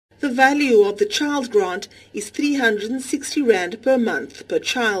The value of the child grant is 360 Rand per month per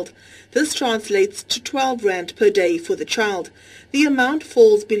child. This translates to 12 Rand per day for the child. The amount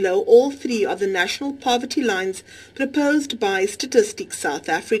falls below all three of the national poverty lines proposed by Statistics South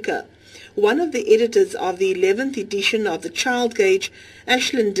Africa. One of the editors of the 11th edition of the Child Gauge,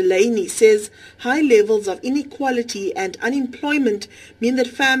 Ashlyn Delaney, says high levels of inequality and unemployment mean that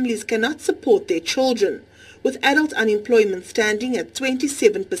families cannot support their children. With adult unemployment standing at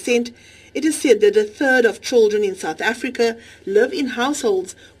 27%, it is said that a third of children in South Africa live in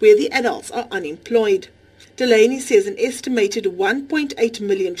households where the adults are unemployed. Delaney says an estimated 1.8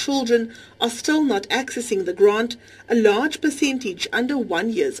 million children are still not accessing the grant, a large percentage under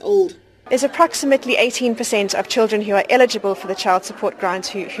 1 year old. There's approximately 18% of children who are eligible for the child support grant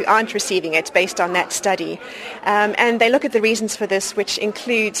who aren't receiving it based on that study. And they look at the reasons for this, which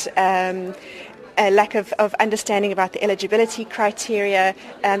includes a lack of understanding about the eligibility criteria,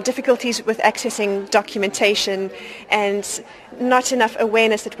 difficulties with accessing documentation, and not enough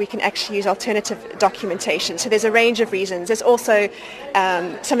awareness that we can actually use alternative documentation. So there's a range of reasons. There's also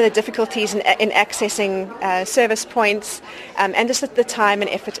some of the difficulties in accessing service points and just the time and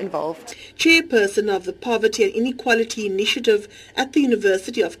effort involved. Chairperson of the Poverty and Inequality Initiative at the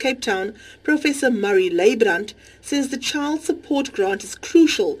University of Cape Town, Professor Murray Leibrand, says the child support grant is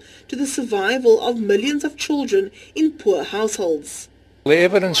crucial to the survival of millions of children in poor households. The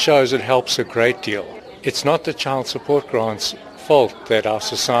evidence shows it helps a great deal. It's not the child support grant's fault that our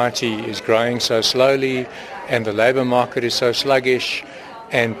society is growing so slowly and the labour market is so sluggish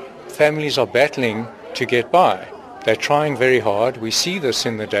and families are battling to get by. They're trying very hard. We see this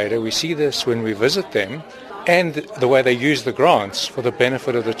in the data. We see this when we visit them and the way they use the grants for the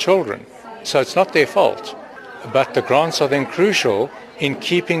benefit of the children. So it's not their fault. But the grants are then crucial in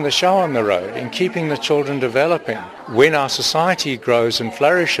keeping the show on the road, in keeping the children developing. When our society grows and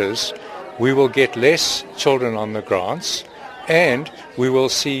flourishes, we will get less children on the grants, and we will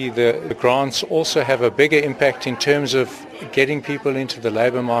see the grants also have a bigger impact in terms of getting people into the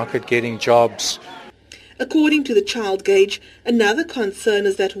labour market, getting jobs. According to the Child Gauge, another concern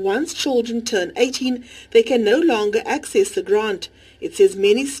is that once children turn 18, they can no longer access the grant. It says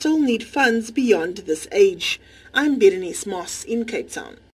many still need funds beyond this age. I'm Berenice Moss in Cape Town.